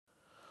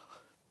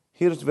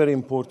Here it's very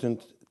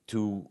important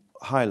to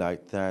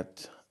highlight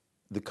that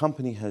the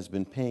company has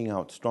been paying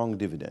out strong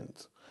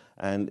dividends,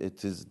 and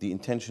it is the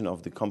intention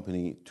of the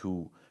company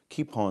to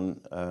keep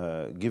on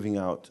giving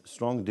out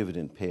strong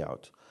dividend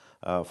payout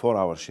for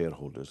our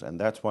shareholders. And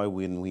that's why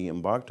when we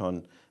embarked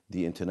on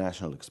the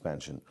international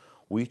expansion,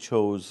 we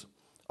chose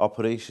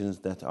operations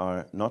that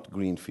are not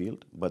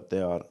greenfield, but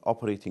they are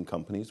operating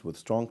companies with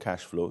strong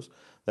cash flows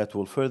that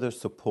will further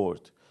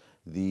support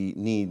the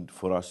need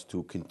for us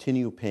to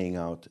continue paying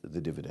out the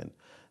dividend.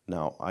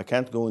 Now, I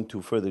can't go into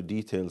further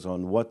details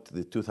on what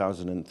the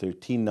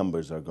 2013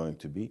 numbers are going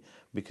to be,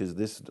 because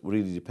this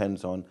really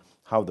depends on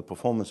how the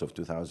performance of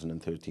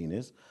 2013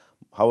 is.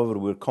 However,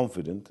 we're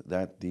confident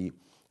that the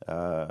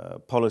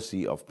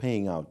policy of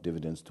paying out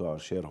dividends to our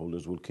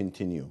shareholders will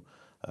continue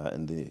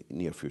in the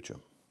near future.